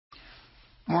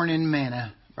Morning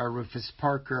Manna by Rufus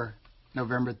Parker,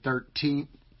 November 13th,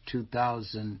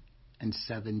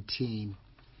 2017.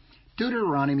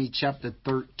 Deuteronomy chapter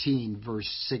 13, verse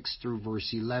 6 through verse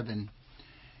 11.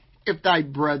 If thy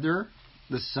brother,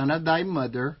 the son of thy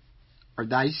mother, or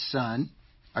thy son,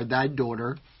 or thy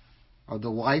daughter, or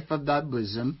the wife of thy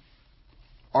bosom,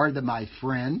 or my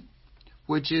friend,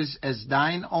 which is as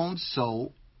thine own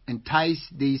soul, entice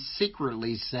thee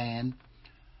secretly, saying,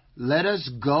 Let us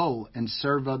go and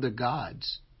serve other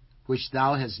gods, which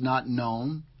thou hast not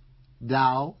known,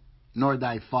 thou nor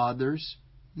thy fathers,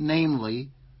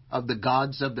 namely, of the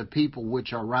gods of the people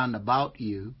which are round about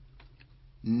you,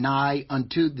 nigh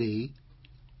unto thee,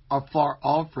 or far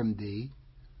off from thee,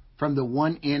 from the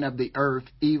one end of the earth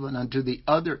even unto the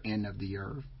other end of the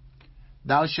earth.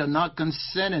 Thou shalt not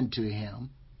consent unto him,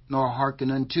 nor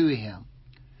hearken unto him.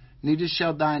 Neither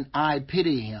shall thine eye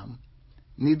pity him,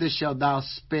 neither shalt thou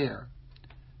spare,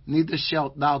 neither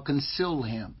shalt thou conceal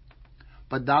him.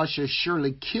 But thou shalt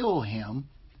surely kill him.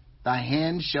 Thy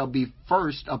hand shall be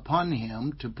first upon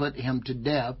him to put him to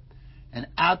death, and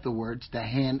afterwards the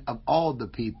hand of all the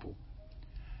people.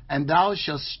 And thou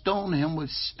shalt stone him with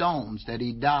stones, that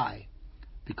he die,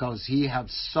 because he hath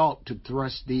sought to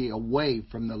thrust thee away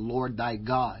from the Lord thy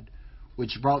God,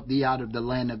 which brought thee out of the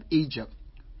land of Egypt,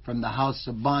 from the house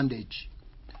of bondage.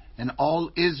 And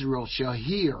all Israel shall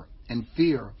hear and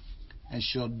fear, and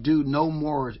shall do no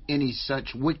more any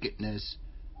such wickedness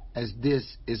as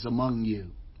this is among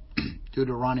you.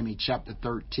 Deuteronomy chapter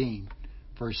 13,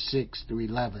 verse 6 through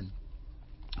 11.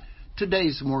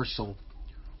 Today's morsel.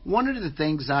 One of the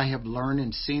things I have learned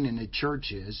and seen in the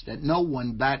church is that no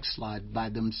one backslide by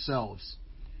themselves.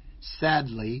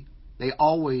 Sadly, they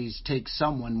always take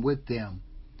someone with them.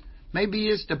 Maybe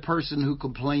it's the person who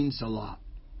complains a lot,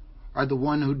 or the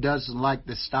one who doesn't like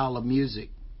the style of music,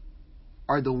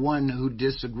 or the one who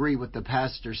disagree with the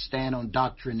pastor's stand on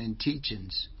doctrine and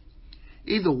teachings.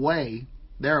 Either way,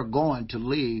 they aren't going to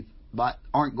leave by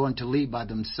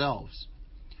themselves.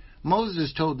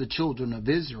 Moses told the children of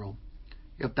Israel,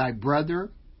 If thy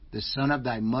brother, the son of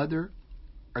thy mother,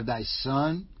 or thy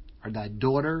son, or thy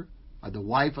daughter, or the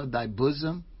wife of thy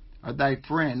bosom, or thy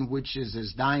friend, which is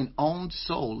as thine own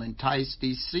soul, entice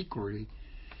thee secretly,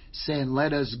 saying,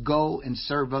 Let us go and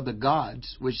serve other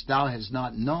gods, which thou hast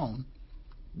not known,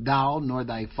 thou nor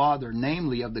thy father,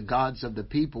 namely of the gods of the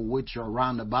people which are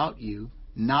round about you,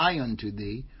 nigh unto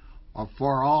thee, or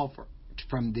far off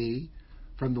from thee,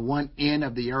 from the one end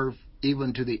of the earth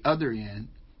even to the other end,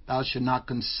 thou shalt not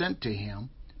consent to him,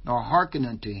 nor hearken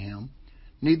unto him,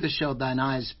 neither shall thine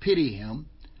eyes pity him,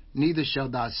 neither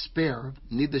shalt thou spare,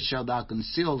 neither shalt thou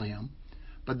conceal him,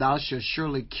 but thou shalt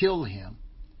surely kill him.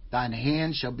 Thine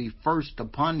hand shall be first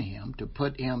upon him to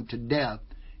put him to death,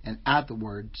 and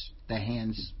afterwards the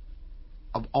hands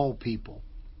of all people.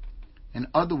 In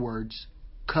other words,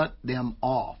 cut them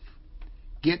off.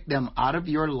 Get them out of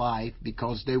your life,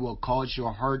 because they will cause you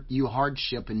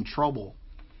hardship and trouble.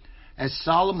 As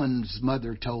Solomon's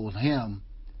mother told him,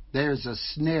 there's a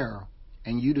snare,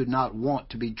 and you do not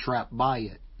want to be trapped by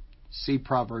it. See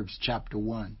Proverbs chapter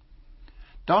 1.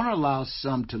 Don't allow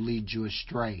some to lead you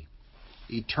astray.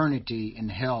 Eternity in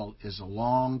hell is a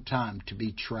long time to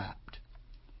be trapped.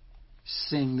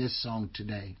 Sing this song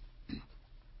today.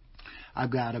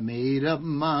 I've got a made-up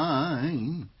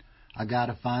mind. I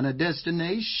gotta find a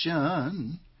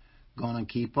destination. Gonna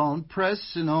keep on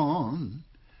pressing on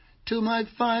to my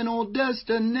final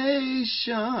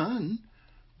destination.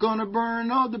 Gonna burn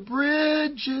all the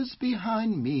bridges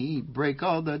behind me, break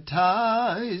all the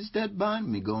ties that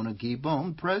bind me. Gonna keep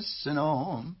on pressing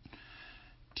on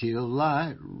till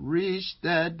I reach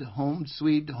that home,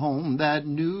 sweet home, that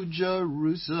New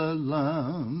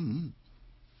Jerusalem.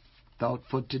 Thought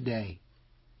for today: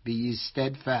 be ye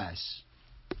steadfast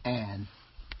and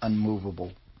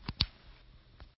unmovable.